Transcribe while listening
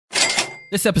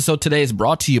This episode today is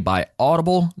brought to you by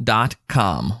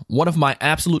Audible.com. One of my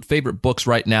absolute favorite books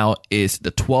right now is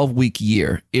The 12-Week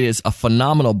Year. It is a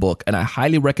phenomenal book, and I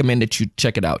highly recommend that you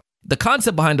check it out. The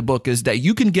concept behind the book is that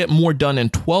you can get more done in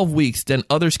 12 weeks than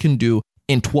others can do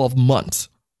in 12 months.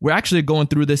 We're actually going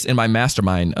through this in my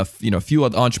mastermind. A few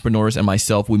other entrepreneurs and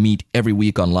myself, we meet every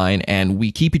week online, and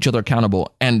we keep each other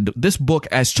accountable. And this book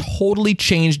has totally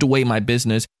changed the way my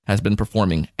business has been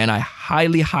performing, and I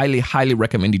highly, highly, highly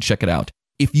recommend you check it out.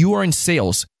 If you are in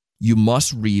sales, you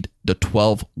must read The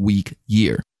 12-Week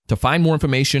Year. To find more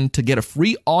information, to get a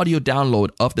free audio download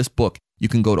of this book, you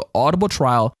can go to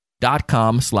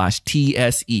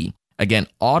audibletrial.com/TSE. Again,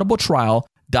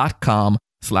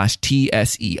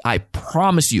 audibletrial.com/TSE. I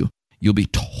promise you, you'll be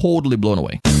totally blown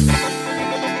away.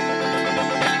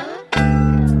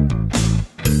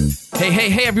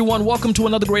 Hey, everyone. Welcome to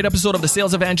another great episode of the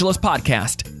Sales Evangelist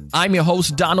podcast. I'm your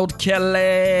host, Donald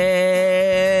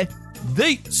Kelly,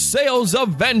 the Sales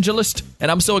Evangelist,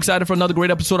 and I'm so excited for another great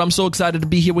episode. I'm so excited to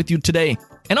be here with you today.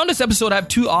 And on this episode, I have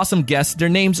two awesome guests. Their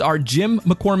names are Jim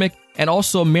McCormick and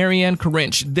also Maryann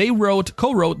Karinch. They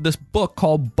co-wrote this book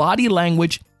called Body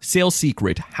Language Sales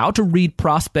Secret: How to Read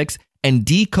Prospects and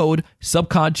Decode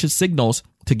Subconscious Signals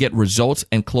to Get Results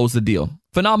and Close the Deal.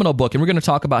 Phenomenal book, and we're going to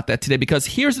talk about that today because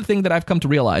here's the thing that I've come to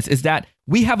realize is that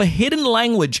we have a hidden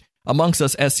language amongst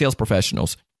us as sales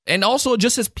professionals and also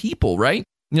just as people, right?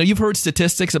 You know, you've heard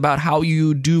statistics about how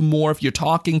you do more if you're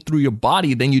talking through your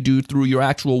body than you do through your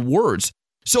actual words.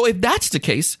 So if that's the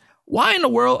case, why in the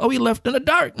world are we left in the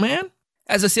dark, man?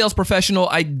 As a sales professional,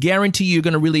 I guarantee you're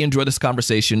going to really enjoy this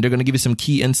conversation. They're going to give you some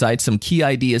key insights, some key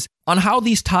ideas on how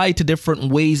these tie to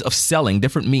different ways of selling,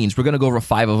 different means. We're going to go over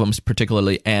 5 of them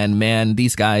particularly. And man,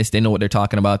 these guys, they know what they're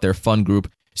talking about. They're a fun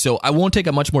group. So I won't take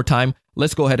up much more time.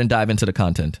 Let's go ahead and dive into the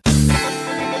content.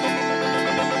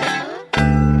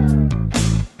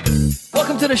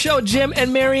 Welcome to the show, Jim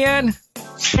and Maryann.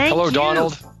 Hello,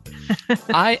 Donald.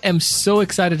 I am so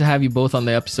excited to have you both on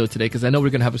the episode today because I know we're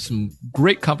going to have some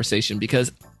great conversation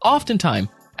because oftentimes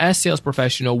as sales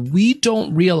professional, we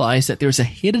don't realize that there's a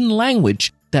hidden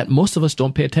language that most of us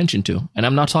don't pay attention to. And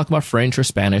I'm not talking about French or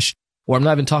Spanish, or I'm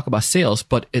not even talking about sales,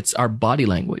 but it's our body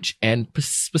language and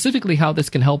specifically how this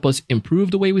can help us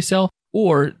improve the way we sell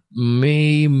or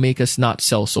may make us not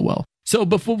sell so well. So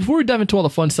before we dive into all the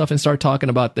fun stuff and start talking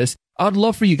about this, I'd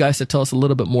love for you guys to tell us a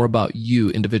little bit more about you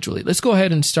individually. Let's go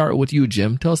ahead and start with you,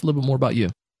 Jim. Tell us a little bit more about you.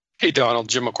 Hey, Donald.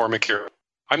 Jim McCormick here.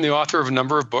 I'm the author of a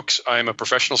number of books. I am a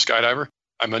professional skydiver.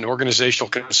 I'm an organizational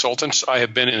consultant. I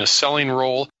have been in a selling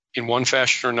role in one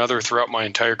fashion or another throughout my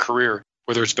entire career,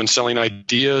 whether it's been selling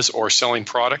ideas or selling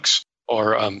products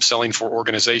or selling for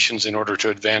organizations in order to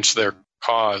advance their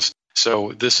cause.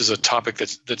 So this is a topic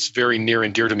that's very near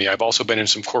and dear to me. I've also been in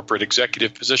some corporate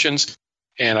executive positions,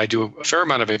 and I do a fair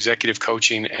amount of executive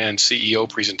coaching and CEO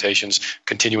presentations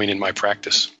continuing in my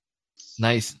practice.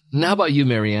 Nice. Now how about you,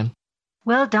 Maryann?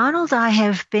 Well, Donald, I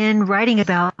have been writing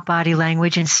about body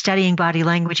language and studying body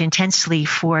language intensely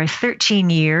for 13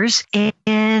 years,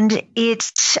 and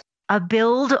it's a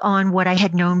build on what I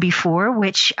had known before,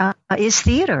 which is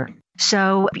theater.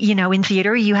 So, in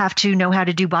theater, you have to know how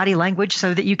to do body language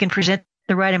so that you can present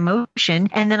the right emotion.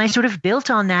 And then I sort of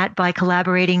built on that by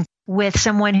collaborating with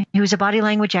someone who's a body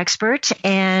language expert.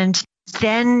 And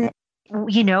then,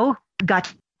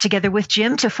 got together with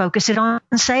Jim to focus it on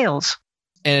sales.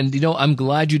 And, I'm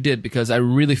glad you did because I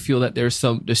really feel that there's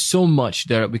so much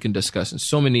that we can discuss and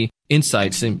so many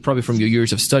insights and probably from your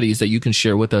years of studies that you can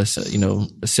share with us,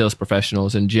 as sales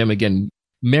professionals. And Jim, again,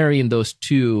 marrying those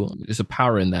two is a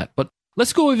power in that. But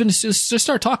let's go even just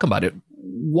start talking about it.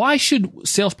 Why should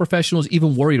sales professionals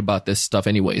even worry about this stuff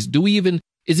anyways?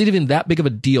 Is it even that big of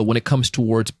a deal when it comes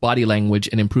towards body language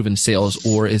and improving sales?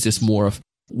 Or is this more of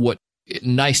what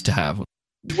nice to have?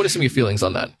 What are some of your feelings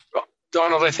on that? Well,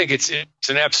 Donald, I think it's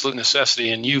an absolute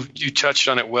necessity. And you touched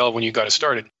on it well when you got it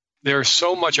started. There's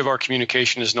so much of our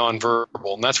communication is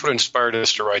nonverbal. And that's what inspired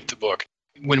us to write the book.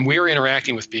 When we're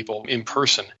interacting with people in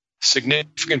person,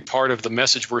 significant part of the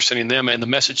message we're sending them and the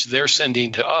message they're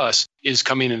sending to us is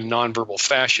coming in a nonverbal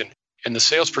fashion. And the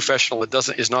sales professional that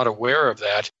is not aware of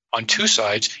that on two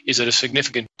sides is at a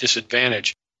significant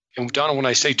disadvantage. And Donald, when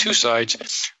I say two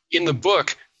sides, in the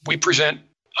book, we present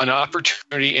an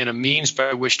opportunity and a means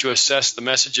by which to assess the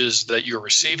messages that you're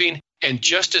receiving and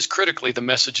just as critically, the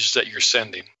messages that you're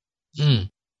sending.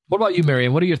 What about you,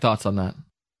 Maryann? What are your thoughts on that?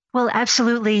 Well,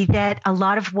 absolutely. That a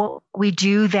lot of what we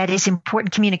do that is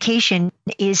important communication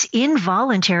is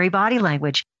involuntary body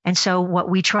language. And so what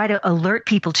we try to alert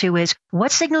people to is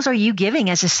what signals are you giving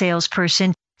as a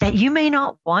salesperson that you may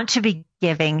not want to be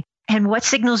giving? and what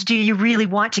signals do you really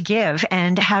want to give,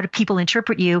 and how do people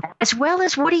interpret you, as well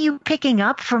as what are you picking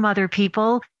up from other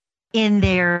people in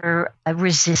their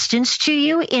resistance to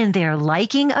you, in their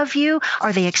liking of you?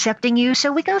 Are they accepting you?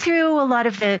 So we go through a lot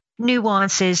of the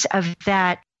nuances of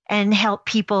that and help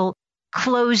people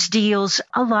close deals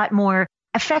a lot more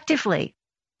effectively.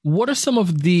 What are some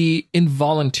of the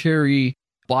involuntary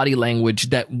body language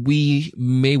that we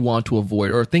may want to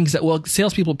avoid, or things that, well,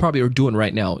 salespeople probably are doing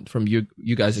right now from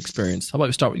you guys' experience? How about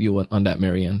we start with you on that,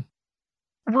 Maryann?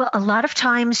 Well, a lot of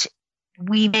times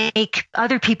we make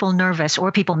other people nervous,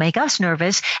 or people make us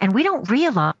nervous, and we don't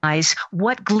realize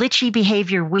what glitchy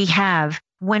behavior we have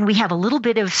when we have a little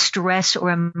bit of stress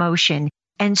or emotion.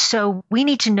 And so we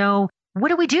need to know, what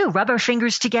do we do? Rub our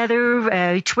fingers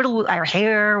together, twiddle our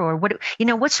hair, or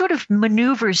what sort of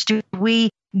maneuvers do we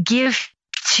give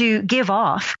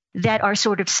off that are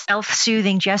sort of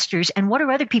self-soothing gestures? And what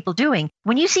are other people doing?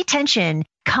 When you see tension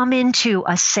come into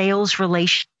a sales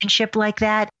relationship like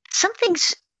that,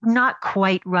 something's not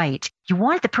quite right. You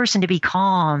want the person to be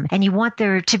calm, and you want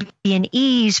there to be an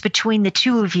ease between the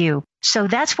two of you. So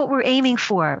that's what we're aiming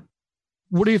for.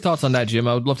 What are your thoughts on that, Jim?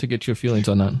 I would love to get your feelings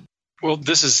on that. Well,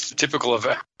 this is typical of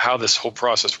how this whole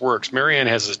process works. Maryann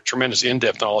has a tremendous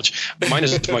in-depth knowledge. Mine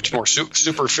is much more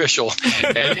superficial,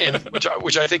 and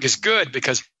which I think is good,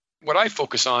 because what I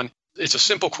focus on, it's a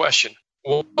simple question.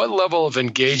 Well, what level of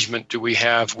engagement do we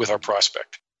have with our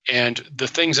prospect? And the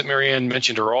things that Maryann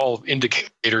mentioned are all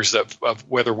indicators of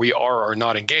whether we are or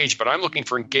not engaged, but I'm looking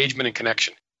for engagement and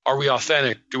connection. Are we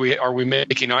authentic? Are we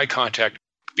making eye contact?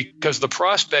 Because the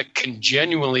prospect can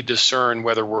genuinely discern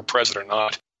whether we're present or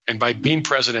not. And by being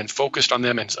present and focused on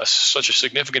them, and such a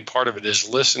significant part of it is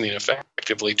listening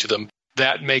effectively to them,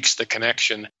 that makes the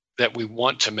connection that we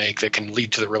want to make, that can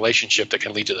lead to the relationship, that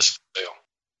can lead to the sale.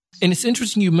 And it's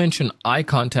interesting you mentioned eye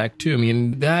contact too. I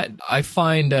mean, that I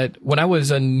find that when I was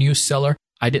a new seller,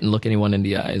 I didn't look anyone in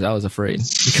the eyes. I was afraid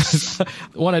because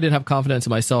one, I didn't have confidence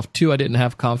in myself. Two, I didn't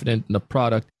have confidence in the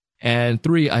product. And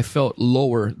three, I felt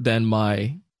lower than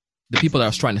the people that I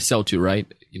was trying to sell to,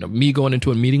 right? Me going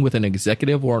into a meeting with an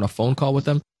executive or on a phone call with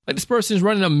them. Like, this person is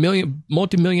running a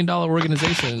multi-million-dollar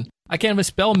organization. I can't even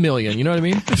spell million. You know what I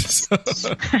mean?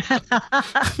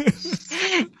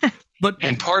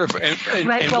 And part of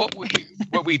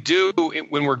what we do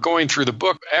when we're going through the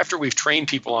book, after we've trained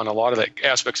people on a lot of the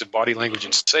aspects of body language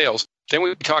and sales, then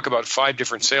we talk about 5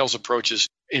 different sales approaches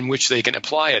in which they can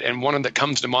apply it. And one that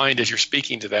comes to mind as you're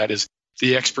speaking to that is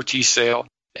the expertise sale,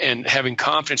 and having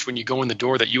confidence when you go in the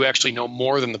door that you actually know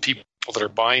more than the people that are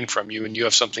buying from you, and you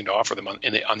have something to offer them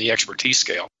on the expertise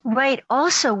scale. Right.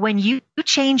 Also, when you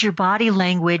change your body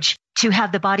language to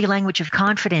have the body language of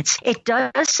confidence, it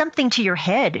does something to your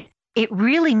head. It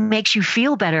really makes you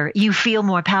feel better. You feel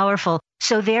more powerful.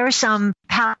 So there are some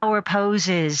power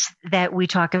poses that we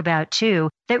talk about too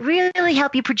that really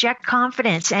help you project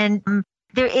confidence. And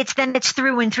it's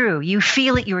through and through. You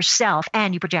feel it yourself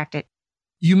and you project it.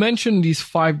 You mentioned these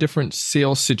 5 different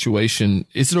sales situations.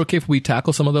 Is it okay if we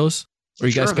tackle some of those? Or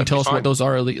you guys can tell us what those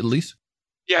are at least?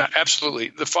 Yeah, absolutely.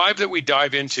 The 5 that we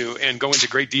dive into and go into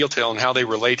great detail on how they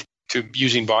relate to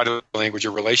using body language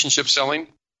are relationship selling,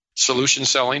 solution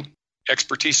selling,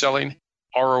 expertise selling,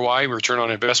 ROI, return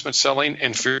on investment selling,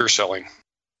 and fear selling.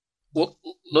 Well,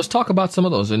 let's talk about some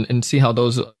of those and see how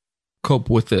those cope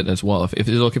with it as well. If it's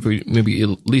okay if we maybe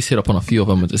at least hit up on a few of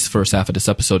them in this first half of this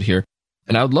episode here.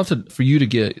 And I would love for you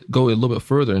to go a little bit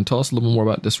further and tell us a little bit more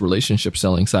about this relationship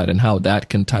selling side and how that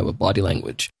can tie with body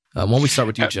language. Why don't we start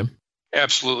with you, Jim?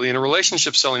 Absolutely. In a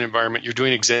relationship selling environment, you're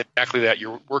doing exactly that.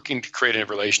 You're working to create a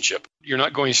relationship. You're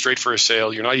not going straight for a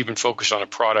sale. You're not even focused on a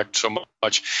product so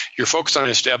much. You're focused on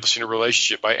establishing a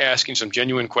relationship by asking some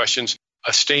genuine questions,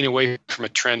 staying away from a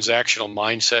transactional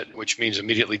mindset, which means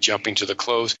immediately jumping to the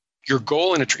close. Your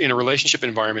goal in a relationship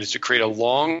environment is to create a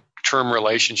long-term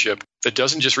relationship that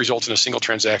doesn't just result in a single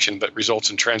transaction, but results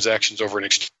in transactions over an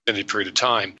extended period of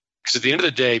time. Because at the end of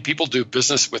the day, people do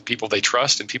business with people they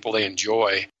trust and people they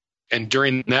enjoy. And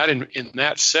during that, in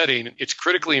that setting, it's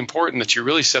critically important that you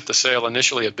really set the sale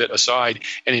initially a bit aside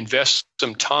and invest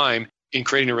some time in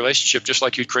creating a relationship, just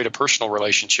like you'd create a personal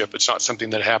relationship. It's not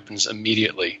something that happens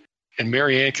immediately. And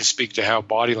Maryann can speak to how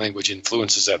body language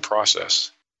influences that process.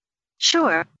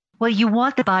 Sure. Well, you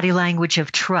want the body language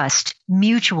of trust,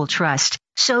 mutual trust.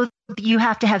 So you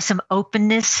have to have some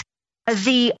openness.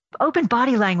 The open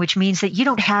body language means that you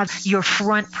don't have your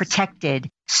front protected.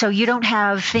 So you don't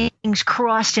have things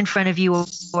crossed in front of you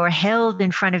or held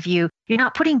in front of you. You're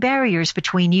not putting barriers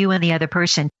between you and the other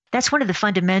person. That's one of the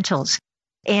fundamentals.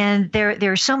 And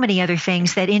there are so many other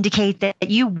things that indicate that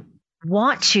you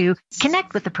want to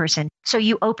connect with the person. So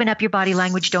you open up your body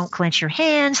language, don't clench your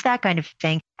hands, that kind of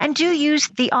thing. And do use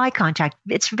the eye contact.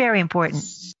 It's very important.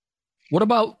 What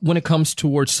about when it comes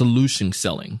towards solution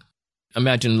selling?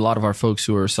 Imagine a lot of our folks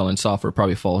who are selling software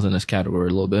probably falls in this category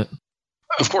a little bit.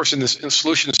 Of course, in the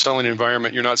solution selling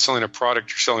environment, you're not selling a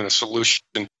product, you're selling a solution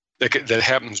that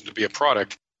happens to be a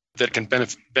product that can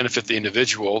benefit the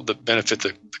individual, that benefit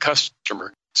the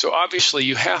customer. So obviously,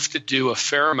 you have to do a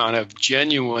fair amount of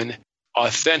genuine,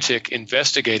 authentic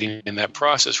investigating in that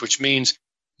process, which means,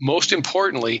 most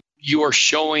importantly, you are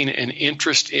showing an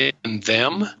interest in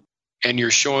them, and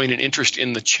you're showing an interest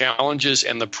in the challenges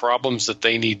and the problems that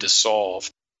they need to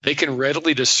solve. They can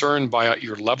readily discern by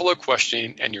your level of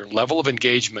questioning and your level of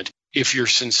engagement if you're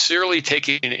sincerely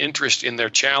taking an interest in their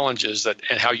challenges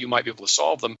and how you might be able to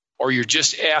solve them, or you're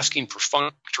just asking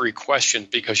perfunctory questions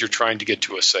because you're trying to get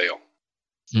to a sale.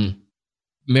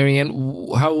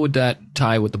 Maryann, how would that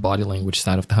tie with the body language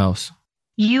side of the house?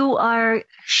 You are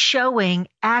showing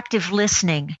active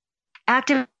listening.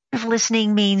 Active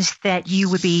listening means that you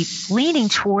would be leaning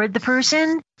toward the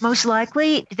person, most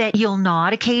likely, that you'll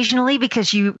nod occasionally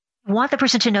because you want the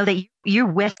person to know that you're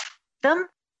with them,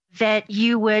 that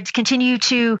you would continue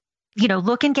to,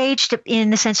 look engaged in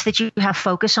the sense that you have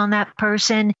focus on that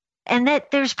person, and that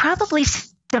there's probably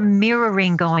some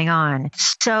mirroring going on.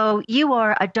 So you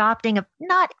are adopting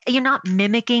you're not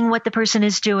mimicking what the person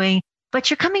is doing, but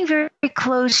you're coming very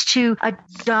close to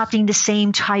adopting the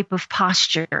same type of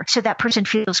posture so that person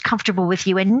feels comfortable with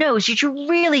you and knows that you're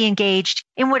really engaged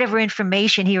in whatever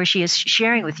information he or she is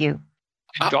sharing with you.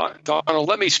 Donald,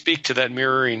 let me speak to that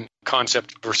mirroring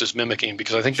concept versus mimicking,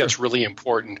 because I think that's really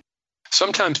important.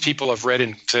 Sometimes people have read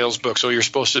in sales books, you're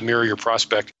supposed to mirror your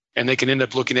prospect, and they can end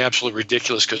up looking absolutely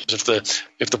ridiculous because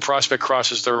if the prospect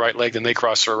crosses their right leg, then they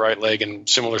cross their right leg, and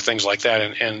similar things like that,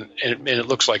 and it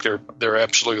looks like they're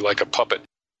absolutely like a puppet.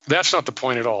 That's not the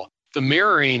point at all. The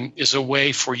mirroring is a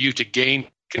way for you to gain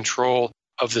control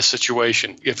of the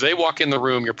situation. If they walk in the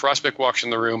room, your prospect walks in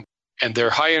the room, and they're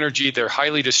high energy, they're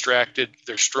highly distracted,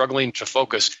 they're struggling to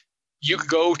focus, you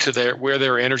go to where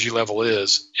their energy level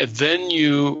is, and then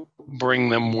you bring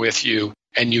them with you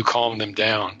and you calm them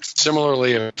down.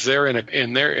 Similarly, if they're in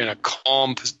a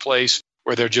calm place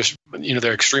where they're just,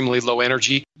 they're extremely low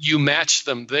energy, you match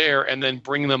them there and then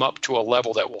bring them up to a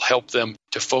level that will help them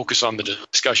to focus on the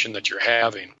discussion that you're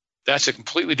having. That's a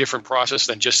completely different process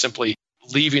than just simply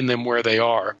leaving them where they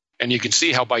are. And you can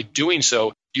see how by doing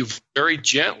so, you very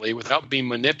gently, without being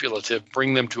manipulative,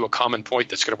 bring them to a common point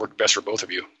that's going to work best for both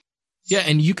of you. Yeah,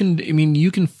 and you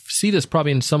can see this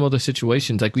probably in some other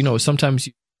situations. Like, sometimes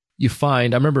you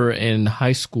find, I remember in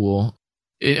high school,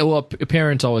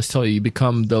 parents always tell you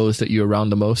become those that you're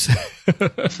around the most.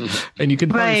 And you can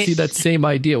probably see that same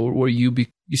idea where you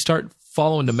start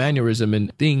following the mannerism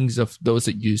and things of those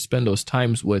that you spend those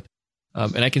times with.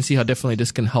 And I can see how definitely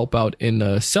this can help out in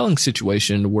a selling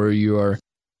situation where you're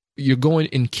going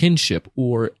in kinship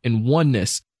or in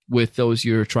oneness with those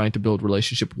you're trying to build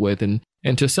relationship with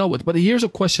and to sell with. But here's a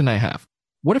question I have.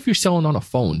 What if you're selling on a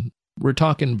phone? We're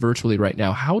talking virtually right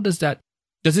now. How does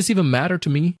this even matter to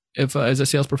me if as a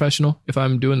sales professional, if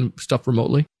I'm doing stuff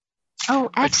remotely? Oh,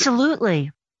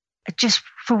 absolutely. Just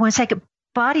for 1 second,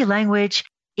 body language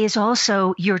is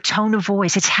also your tone of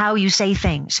voice. It's how you say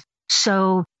things.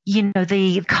 So,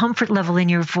 the comfort level in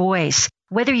your voice,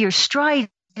 whether you're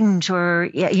strident or,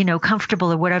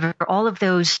 comfortable or whatever, all of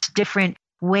those different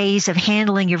ways of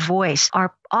handling your voice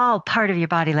are all part of your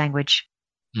body language.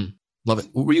 Love it.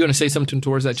 Were you going to say something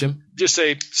towards that, Jim? Just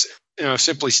say,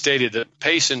 simply stated, the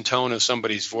pace and tone of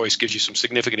somebody's voice gives you some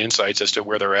significant insights as to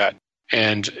where they're at.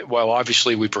 And while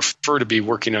obviously we prefer to be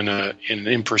working in an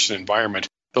in-person environment,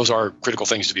 those are critical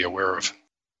things to be aware of.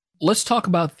 Let's talk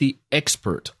about the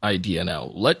expert idea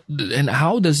now. And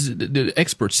how does the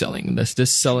expert selling, this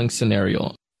selling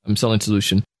scenario, selling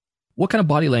solution, what kind of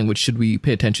body language should we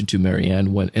pay attention to, Maryann,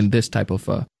 when in this type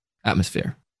of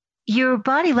atmosphere? Your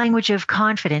body language of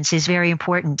confidence is very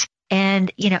important.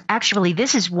 And, actually,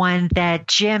 this is one that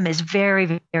Jim is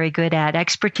very, very good at.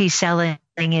 Expertise selling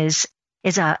is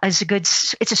a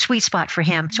sweet spot for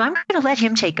him. So I'm going to let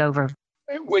him take over.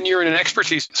 When you're in an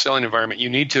expertise selling environment, you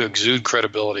need to exude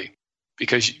credibility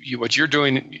because what you're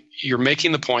doing, you're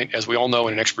making the point, as we all know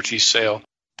in an expertise sale,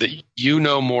 that you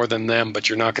know more than them, but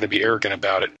you're not going to be arrogant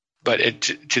about it. But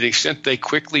to the extent they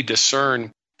quickly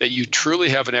discern that you truly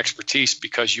have an expertise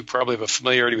because you probably have a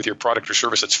familiarity with your product or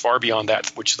service that's far beyond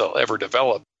that which they'll ever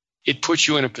develop, it puts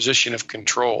you in a position of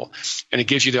control. And it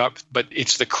gives you but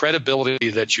it's the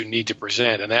credibility that you need to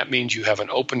present. And that means you have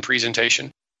an open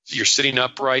presentation. You're sitting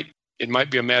upright. It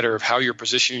might be a matter of how you're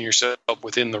positioning yourself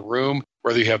within the room.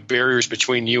 whether you have barriers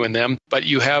between you and them, but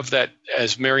you have that,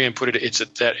 as Maryann put it, it's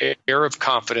that air of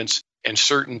confidence and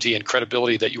certainty and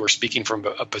credibility that you are speaking from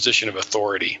a position of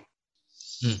authority.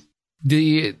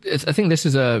 I think this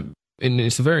is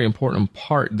it's a very important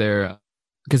part there,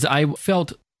 because I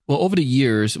felt, over the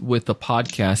years with the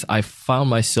podcast, I found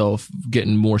myself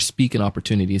getting more speaking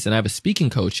opportunities, and I have a speaking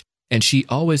coach, and she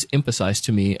always emphasized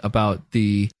to me about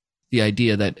the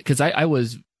idea that, because I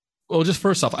was, just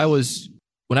first off,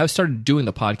 when I started doing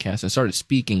the podcast and started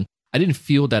speaking, I didn't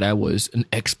feel that I was an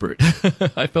expert.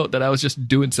 I felt that I was just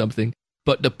doing something.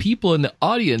 But the people in the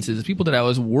audiences, the people that I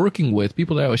was working with,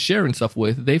 people that I was sharing stuff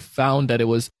with, they found that it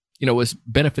was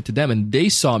benefit to them, and they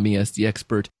saw me as the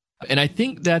expert. And I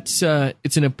think that's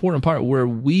it's an important part where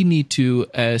we need to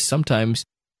sometimes,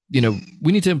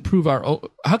 we need to improve our own.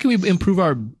 How can we improve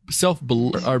our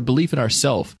belief in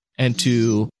ourselves, and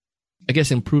to, I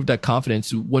guess, improve that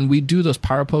confidence when we do those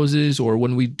power poses, or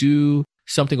when we do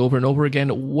something over and over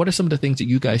again? What are some of the things that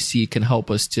you guys see can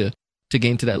help us to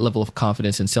gain to that level of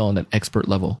confidence and sell on that expert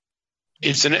level?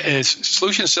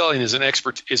 Solution selling is an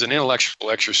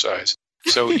intellectual exercise.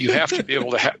 So you have to be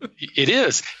able to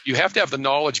you have to have the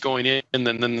knowledge going in, and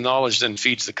then the knowledge then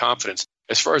feeds the confidence.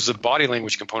 As far as the body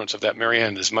language components of that,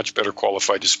 Maryann is much better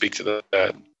qualified to speak to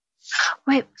that.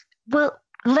 Right. Well,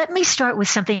 let me start with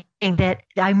something that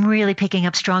I'm really picking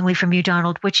up strongly from you,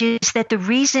 Donald, which is that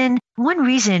one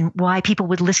reason why people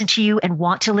would listen to you and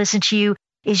want to listen to you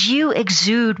is you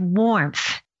exude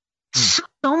warmth. So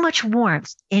much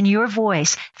warmth in your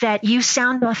voice that you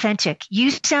sound authentic. You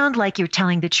sound like you're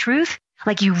telling the truth,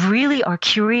 like you really are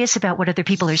curious about what other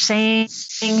people are saying.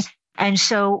 And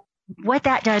so what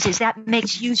that does is that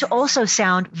makes you also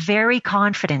sound very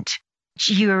confident.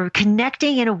 You're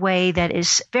connecting in a way that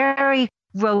is very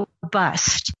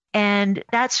robust. And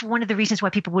that's one of the reasons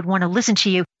why people would want to listen to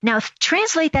you. Now,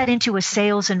 translate that into a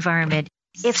sales environment.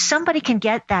 If somebody can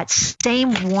get that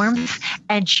same warmth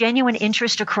and genuine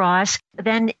interest across,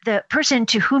 then the person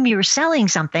to whom you're selling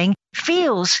something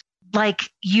feels like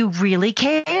you really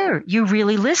care, you're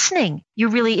really listening, you're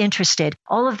really interested.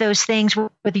 All of those things,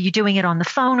 whether you're doing it on the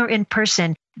phone or in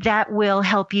person, that will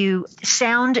help you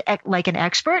sound like an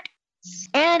expert,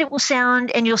 and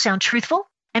you'll sound truthful,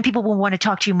 and people will want to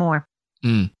talk to you more.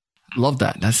 Love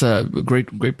that. That's a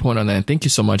great point on that. Thank you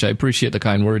so much. I appreciate the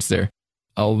kind words there.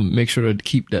 I'll make sure to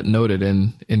keep that noted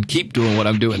and keep doing what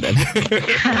I'm doing then.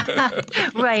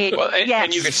 Right. Well,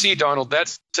 and you can see, Donald,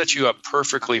 that sets you up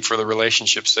perfectly for the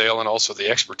relationship sale and also the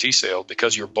expertise sale,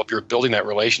 because you're building that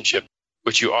relationship,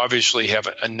 which you obviously have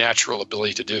a natural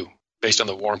ability to do based on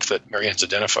the warmth that Maryann's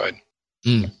identified.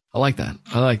 I like that.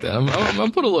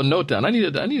 I'm put a little note down. I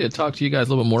need to talk to you guys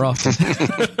a little bit more often.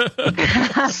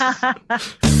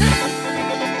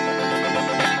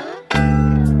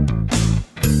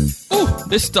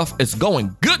 This stuff is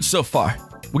going good so far.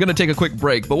 We're going to take a quick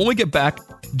break, but when we get back,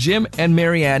 Jim and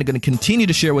Maryann are going to continue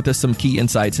to share with us some key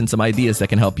insights and some ideas that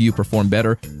can help you perform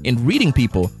better in reading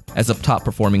people as a top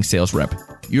performing sales rep.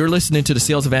 You're listening to the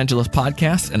Sales Evangelist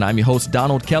podcast, and I'm your host,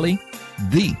 Donald Kelly,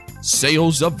 the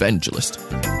Sales Evangelist.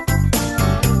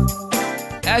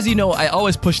 As you know, I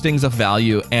always push things of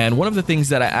value, and one of the things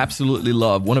that I absolutely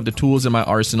love, one of the tools in my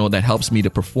arsenal that helps me to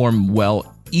perform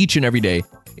well each and every day,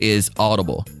 is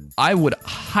Audible. I would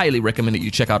highly recommend that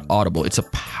you check out Audible. It's a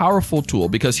powerful tool,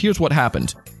 because here's what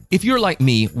happens. If you're like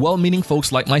me, well-meaning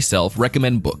folks like myself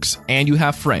recommend books, and you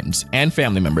have friends and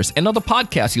family members and other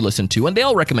podcasts you listen to, and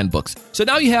they'll recommend books. So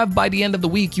now you have, by the end of the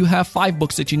week, you have 5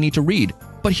 books that you need to read.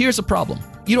 But here's the problem.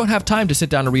 You don't have time to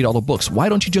sit down and read all the books. Why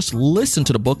don't you just listen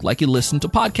to the book like you listen to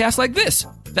podcasts like this?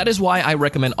 That is why I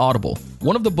recommend Audible.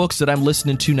 One of the books that I'm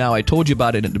listening to now, I told you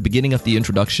about it at the beginning of the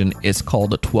introduction, is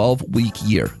called The 12-Week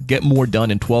Year. Get more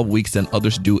done in 12 weeks than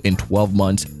others do in 12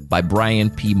 months by Brian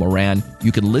P. Moran.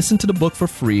 You can listen to the book for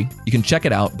free. You can check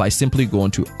it out by simply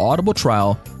going to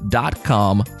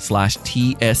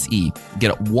audibletrial.com/TSE.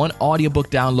 Get a 1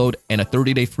 audiobook download and a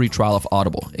 30-day free trial of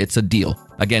Audible. It's a deal.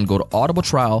 Again, go to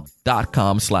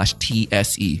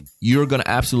audibletrial.com/TSE. You're going to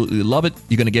absolutely love it.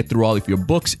 You're going to get through all of your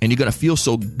books, and you're going to feel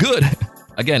so good.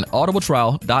 Again,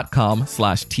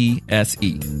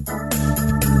 audibletrial.com/TSE.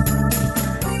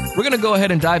 We're going to go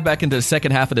ahead and dive back into the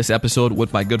second half of this episode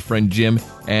with my good friend Jim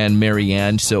and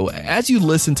Maryann. So as you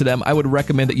listen to them, I would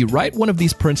recommend that you write one of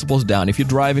these principles down. If you're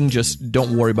driving, just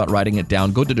don't worry about writing it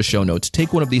down. Go to the show notes,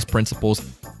 take one of these principles,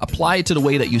 apply it to the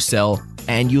way that you sell,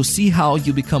 and you'll see how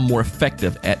you become more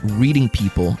effective at reading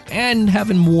people and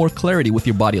having more clarity with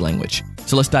your body language.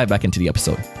 So let's dive back into the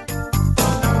episode.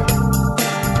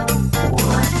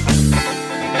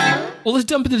 Well, let's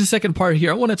jump into the second part here.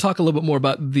 I want to talk a little bit more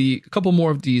about a couple more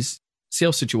of these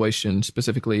sales situation,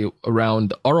 specifically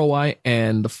around ROI,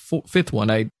 and the fifth one,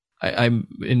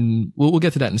 we'll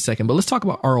get to that in a second, but let's talk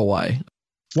about ROI.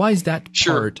 Why is that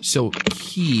part so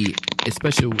key,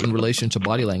 especially in relation to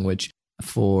body language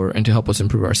and to help us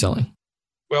improve our selling?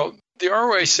 Well, the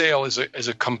ROI sale is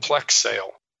a complex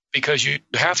sale because you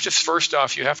have to, first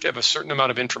off, you have to have a certain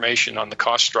amount of information on the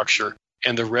cost structure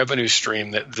and the revenue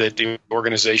stream that the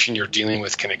organization you're dealing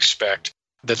with can expect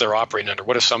that they're operating under,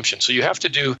 what assumptions. So you have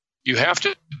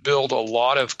to build a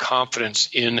lot of confidence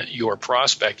in your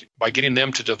prospect by getting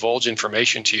them to divulge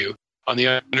information to you on the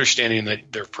understanding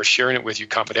that they're sharing it with you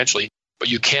confidentially, but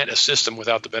you can't assist them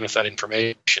without the benefit of that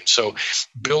information. So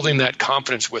building that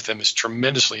confidence with them is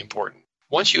tremendously important.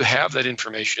 Once you have that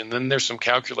information, then there's some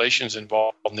calculations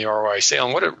involved in the ROI sale.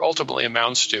 And what it ultimately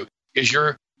amounts to is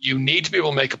you need to be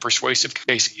able to make a persuasive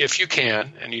case if you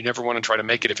can, and you never want to try to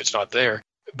make it if it's not there,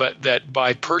 but that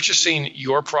by purchasing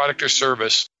your product or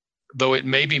service, though it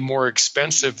may be more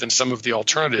expensive than some of the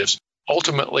alternatives,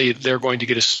 ultimately they're going to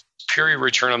get a superior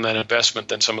return on that investment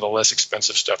than some of the less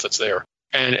expensive stuff that's there.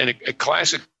 And a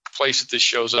classic place that this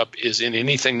shows up is in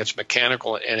anything that's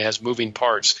mechanical and has moving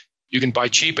parts. You can buy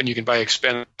cheap and you can buy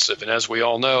expensive. And as we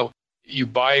all know, you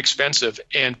buy expensive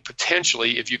and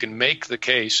potentially, if you can make the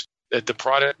case that the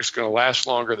product is going to last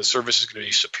longer, the service is going to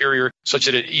be superior, such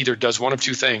that it either does one of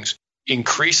two things,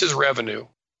 increases revenue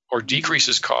or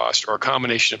decreases cost or a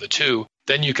combination of the two,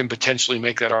 then you can potentially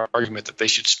make that argument that they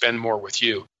should spend more with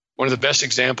you. One of the best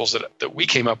examples that we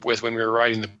came up with when we were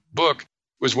writing the book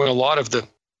was when a lot of the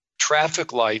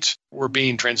traffic lights were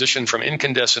being transitioned from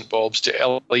incandescent bulbs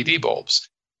to LED bulbs.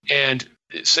 And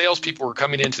salespeople were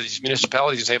coming into these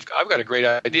municipalities and saying, I've got a great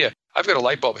idea. I've got a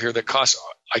light bulb here that costs,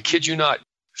 I kid you not,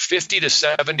 50 to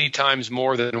 70 times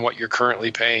more than what you're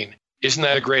currently paying. Isn't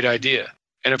that a great idea?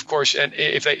 And of course, and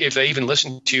if they even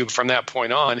listen to you from that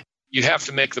point on, you have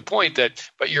to make the point that,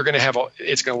 but you're going to have,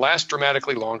 it's going to last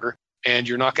dramatically longer, and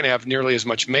you're not going to have nearly as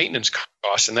much maintenance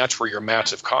costs. And that's where your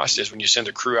massive cost is when you send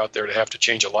a crew out there to have to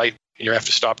change a light and you have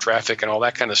to stop traffic and all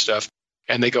that kind of stuff.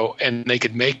 And they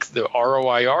could make the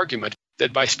ROI argument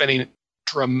that by spending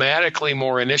dramatically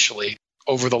more initially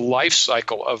over the life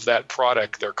cycle of that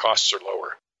product, their costs are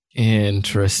lower.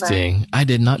 Interesting. Right. I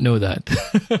did not know that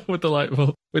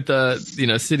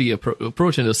city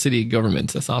approaching the city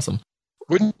governments. That's awesome.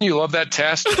 Wouldn't you love that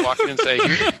task to walk in and say,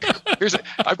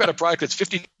 I've got a product that's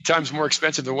 50 times more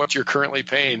expensive than what you're currently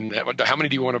paying. How many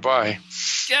do you want to buy?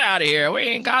 Get out of here. We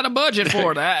ain't got a budget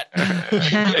for that.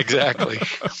 Exactly.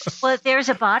 Well, there's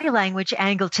a body language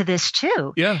angle to this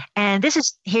too. Yeah. And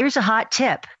here's a hot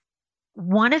tip.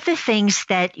 One of the things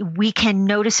that we can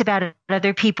notice about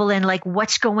other people and like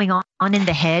what's going on in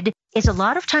the head is a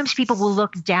lot of times people will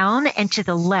look down and to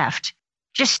the left,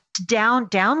 just down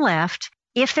left,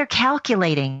 if they're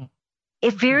calculating.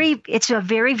 It's a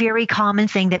very, very common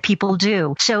thing that people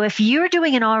do. So if you're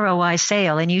doing an ROI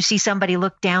sale and you see somebody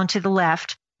look down to the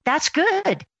left, that's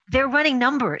good. They're running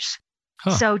numbers.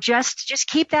 Huh. So just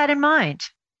keep that in mind.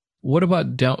 What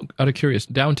about down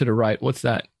to the right? What's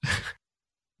that?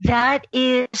 That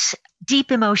is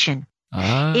deep emotion.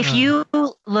 If you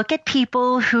look at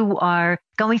people who are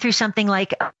going through something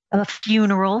like a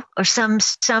funeral or some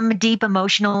deep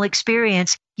emotional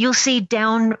experience, you'll see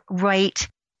downright.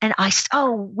 And I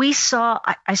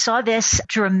saw this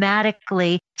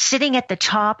dramatically sitting at the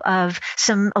top of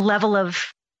some level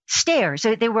of stairs.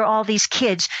 There were all these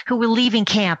kids who were leaving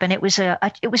camp, and it was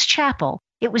chapel.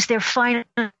 It was their final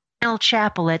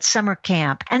chapel at summer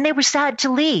camp, and they were sad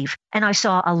to leave. And I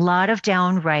saw a lot of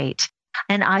downright.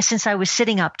 And since I was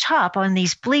sitting up top on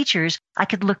these bleachers, I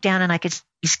could look down and I could see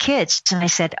these kids. And I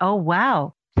said, oh,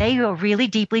 wow, they are really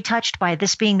deeply touched by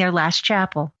this being their last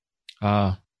chapel.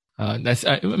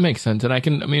 It makes sense. And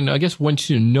I guess once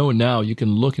you know now, you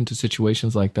can look into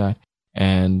situations like that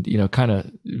and, kind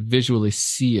of visually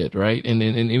see it, right? And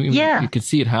you could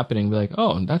see it happening, be like,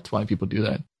 oh, that's why people do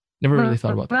that. Never really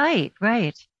thought about that.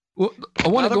 Right. Well,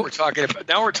 we're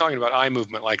talking about eye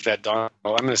movement like that, Don.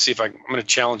 I'm going to see I'm going to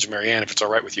challenge Maryann if it's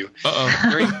all right with you.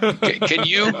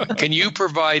 Can you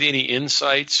provide any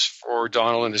insights for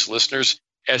Donald and his listeners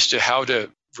as to how to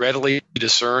readily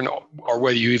discern, or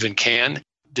whether you even can,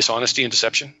 dishonesty and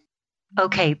deception?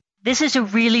 Okay, this is a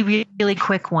really, really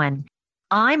quick one.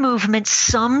 Eye movement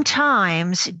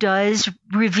sometimes does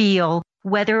reveal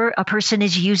whether a person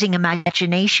is using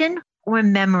imagination or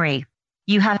memory.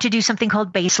 You have to do something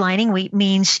called baselining, which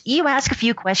means you ask a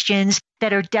few questions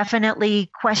that are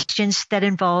definitely questions that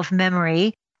involve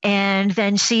memory, and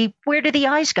then see where do the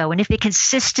eyes go. And if they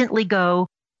consistently go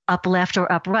up left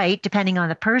or up right, depending on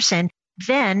the person,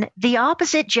 then the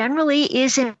opposite generally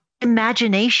is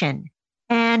imagination.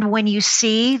 And And when you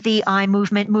see the eye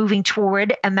movement moving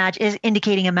toward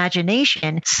indicating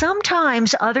imagination,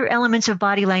 sometimes other elements of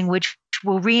body language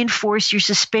will reinforce your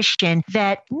suspicion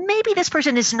that maybe this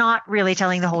person is not really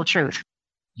telling the whole truth.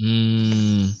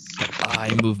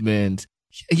 Eye movement.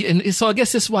 And so I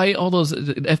guess that's why all those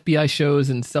FBI shows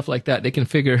and stuff like that, they can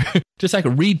figure, just like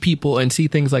read people and see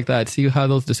things like that, see how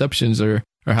those deceptions are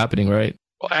happening, right?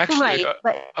 Well, actually,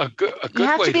 a good you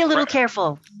have way to be a little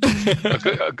careful.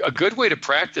 A good way to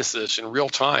practice this in real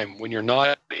time when you're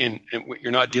not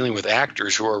you're not dealing with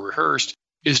actors who are rehearsed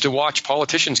is to watch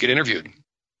politicians get interviewed.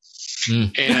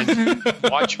 And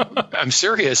watch. I'm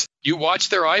serious. You watch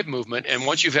their eye movement, and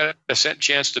once you've had a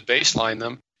chance to baseline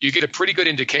them, you get a pretty good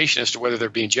indication as to whether they're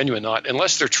being genuine or not,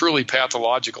 unless they're truly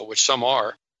pathological, which some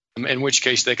are, in which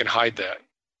case they can hide that.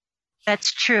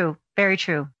 That's true. Very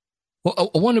true.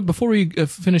 Well, I wanted, before we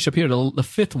finish up here, the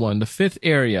fifth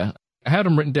area, I had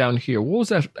them written down here. What was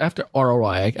that after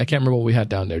ROI? I can't remember what we had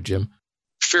down there, Jim.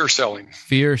 Fear selling.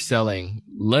 Fear selling.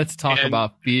 Let's talk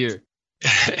about fear.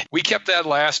 We kept that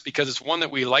last because it's one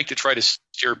that we like to try to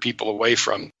steer people away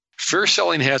from. Fear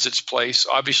selling has its place.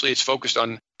 Obviously, it's focused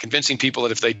on convincing people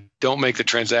that if they don't make the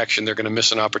transaction, they're going to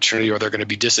miss an opportunity or they're going to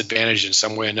be disadvantaged in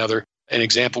some way or another. An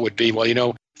example would be,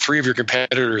 well, 3 of your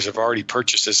competitors have already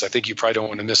purchased this. I think you probably don't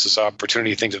want to miss this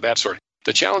opportunity, things of that sort.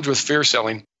 The challenge with fear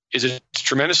selling is it's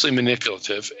tremendously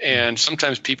manipulative, and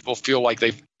sometimes people feel like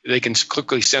they can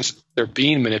quickly sense they're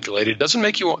being manipulated. It doesn't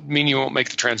mean you won't make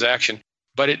the transaction,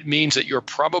 but it means that you're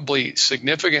probably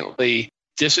significantly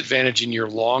disadvantaging your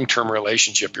long-term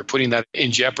relationship. You're putting that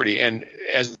in jeopardy. And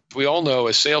as we all know,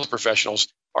 as sales professionals,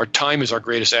 our time is our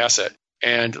greatest asset.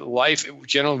 And life,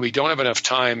 generally, we don't have enough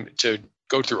time to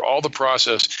go through all the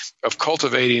process of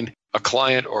cultivating a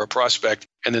client or a prospect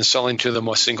and then selling to them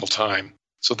a single time.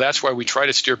 So that's why we try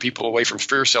to steer people away from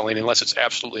fear selling unless it's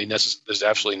absolutely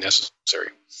necessary.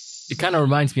 It kind of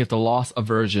reminds me of the loss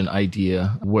aversion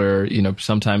idea where,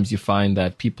 sometimes you find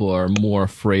that people are more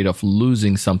afraid of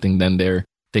losing something than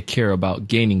they care about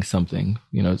gaining something.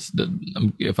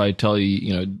 If I tell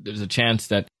you, there's a chance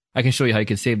that I can show you how you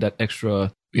can save that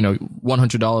extra,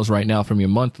 $100 right now from your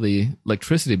monthly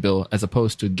electricity bill as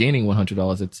opposed to gaining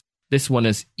 $100. This one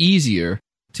is easier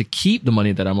to keep the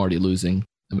money that I'm already losing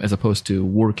as opposed to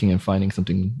working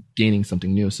and gaining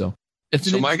something new. So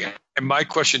my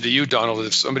question to you, Donald,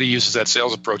 if somebody uses that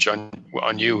sales approach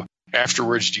on you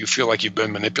afterwards, do you feel like you've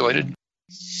been manipulated?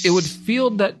 It would feel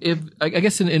that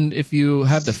if you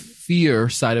have the fear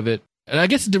side of it, and I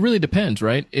guess it really depends,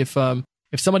 right? If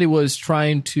somebody was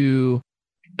trying to,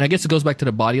 and I guess it goes back to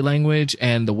the body language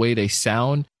and the way they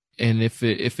sound, and if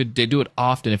they do it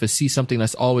often, if I see something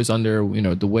that's always under,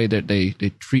 the way that they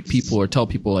treat people or tell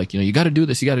people like, you got to do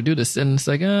this, and it's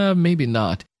like, maybe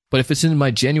not. But if it's in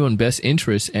my genuine best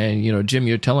interest, and Jim,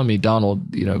 you're telling me, Donald,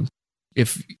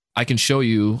 if I can show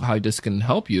you how this can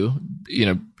help you,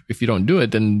 if you don't do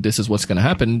it, then this is what's going to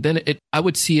happen. Then I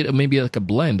would see it maybe like a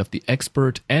blend of the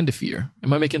expert and the fear.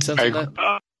 Am I making sense of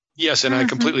that? Yes, and I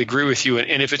completely agree with you.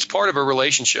 And if it's part of a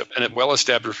relationship, and a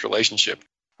well-established relationship,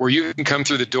 where you can come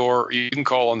through the door, you can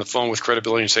call on the phone with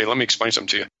credibility and say, let me explain something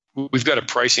to you. We've got a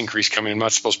price increase coming. I'm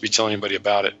not supposed to be telling anybody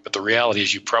about it. But the reality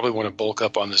is you probably want to bulk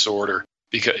up on this order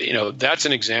because, that's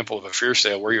an example of a fear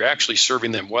sale where you're actually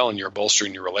serving them well and you're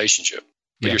bolstering your relationship.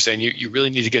 But you're saying you really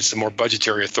need to get some more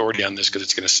budgetary authority on this because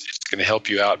it's going to help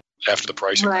you out after the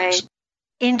price increase. Right.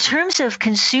 In terms of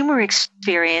consumer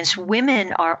experience,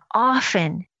 women are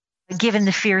often given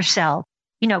the fear sell.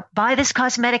 Buy this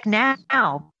cosmetic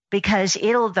now because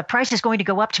the price is going to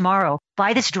go up tomorrow.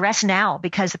 Buy this dress now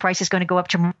because the price is going to go up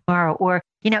tomorrow. Or,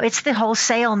 it's the whole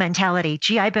sale mentality.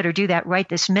 Gee, I better do that right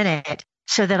this minute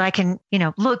so that I can,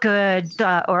 look good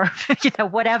or,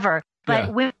 whatever.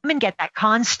 But women get that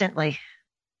constantly.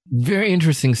 Very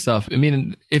interesting stuff. I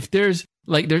mean, if there's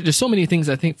so many things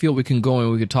I feel we can go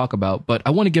and we could talk about, but I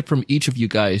want to get from each of you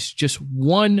guys just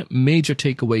one major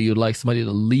takeaway you'd like somebody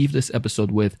to leave this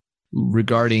episode with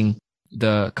regarding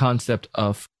the concept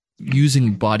of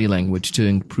using body language to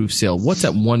improve sale. What's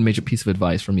that one major piece of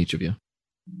advice from each of you?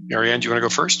 Maryann, do you want to go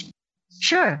first?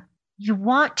 Sure. You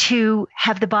want to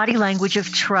have the body language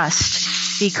of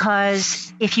trust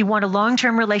because if you want a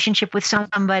long-term relationship with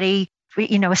somebody,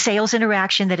 a sales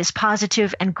interaction that is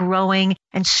positive and growing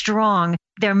and strong,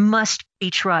 there must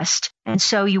be trust. And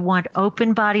so you want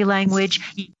open body language.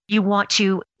 You want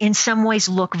to, in some ways,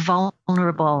 look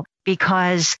vulnerable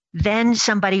because then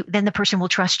the person will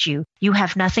trust you. You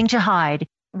have nothing to hide.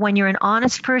 When you're an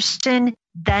honest person,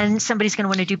 then somebody's going to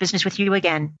want to do business with you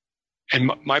again.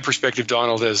 And my perspective,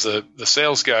 Donald, as the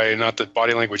sales guy and not the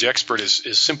body language expert,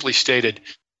 is simply stated,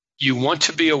 You want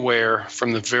to be aware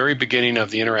from the very beginning of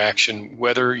the interaction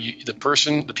whether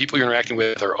the people you're interacting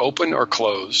with are open or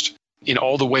closed in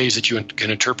all the ways that you can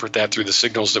interpret that through the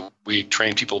signals that we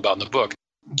train people about in the book.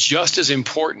 Just as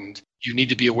important, you need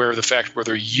to be aware of the fact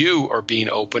whether you are being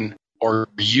open or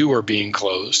you are being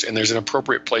closed, and there's an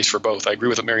appropriate place for both. I agree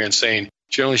with what Maryann's saying.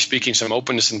 Generally speaking, some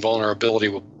openness and vulnerability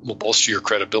will bolster your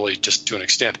credibility just to an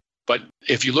extent. But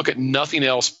if you look at nothing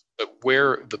else but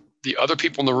where the other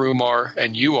people in the room are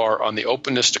and you are on the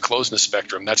openness to closeness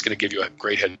spectrum, that's going to give you a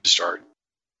great head start.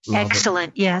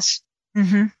 Excellent. Yes.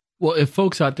 Mm-hmm. Well, if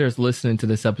folks out there is listening to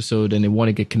this episode and they want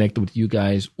to get connected with you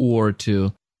guys or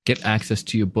to get access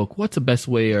to your book, what's the best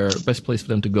way or best place for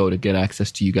them to go to get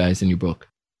access to you guys and your book?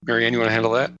 Maryann, you want to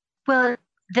handle that? Well,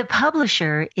 the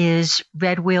publisher is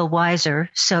Red Wheel Wiser,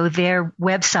 so their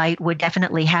website would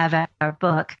definitely have our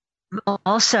book.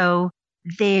 Also,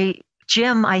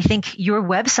 Jim, I think your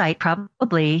website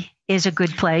probably is a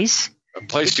good place. A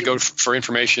place to go for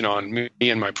information on me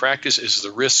and my practice is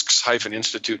the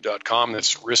risks-institute.com.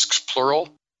 That's risks plural,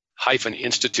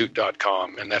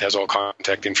 -institute.com. And that has all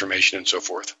contact information and so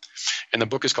forth. And the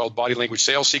book is called Body Language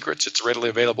Sales Secrets. It's readily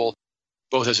available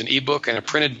both as an ebook and a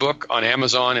printed book on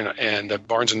Amazon and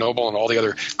Barnes & Noble and all the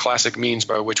other classic means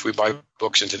by which we buy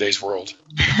books in today's world.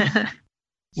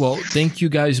 Well, thank you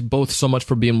guys both so much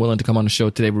for being willing to come on the show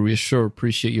today. We sure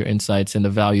appreciate your insights and the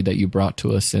value that you brought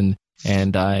to us. And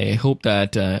I hope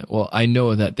that, I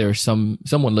know that there's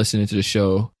someone listening to the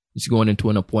show is going into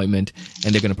an appointment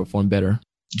and they're going to perform better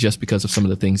just because of some of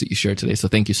the things that you shared today. So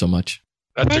thank you so much.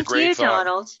 That's a great thought.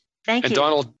 Donald. Thank you. And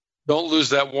Donald, don't lose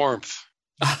that warmth.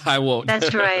 I won't.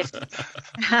 That's right.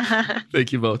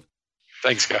 Thank you both.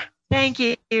 Thanks, guy. Thank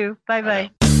you.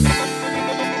 Bye-bye.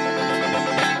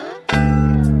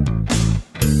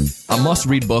 A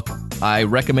must-read book. I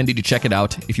recommend you to check it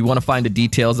out. If you want to find the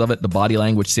details of it, the Body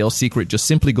Language Sales Secret, just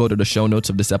simply go to the show notes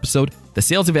of this episode,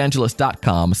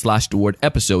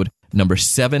 thesalesevangelist.com/episode number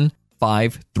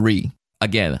 753.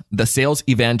 Again,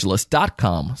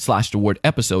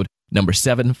 thesalesevangelist.com/episode number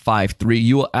 753.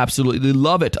 You will absolutely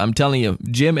love it. I'm telling you,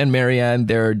 Jim and Maryann,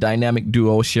 they're a dynamic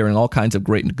duo sharing all kinds of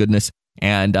great goodness.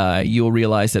 And you'll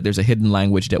realize that there's a hidden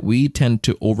language that we tend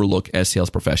to overlook as sales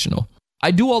professionals.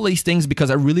 I do all these things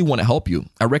because I really want to help you.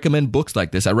 I recommend books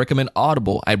like this. I recommend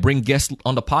Audible. I bring guests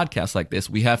on the podcast like this.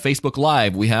 We have Facebook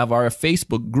Live. We have our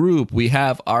Facebook group. We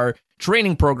have our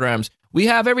training programs. We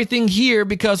have everything here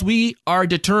because we are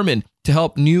determined to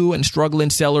help new and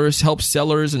struggling sellers, help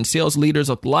sellers and sales leaders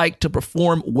alike to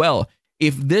perform well.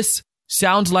 If this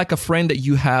sounds like a friend that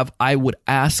you have, I would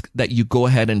ask that you go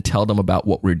ahead and tell them about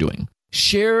what we're doing.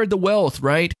 Share the wealth,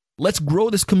 right? Let's grow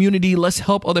this community. Let's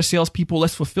help other salespeople.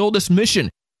 Let's fulfill this mission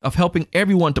of helping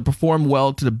everyone to perform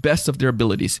well to the best of their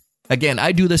abilities. Again,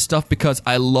 I do this stuff because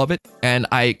I love it and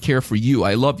I care for you.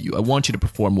 I love you. I want you to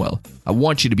perform well. I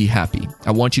want you to be happy.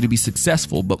 I want you to be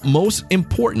successful. But most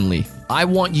importantly, I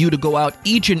want you to go out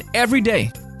each and every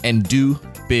day and do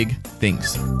big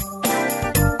things.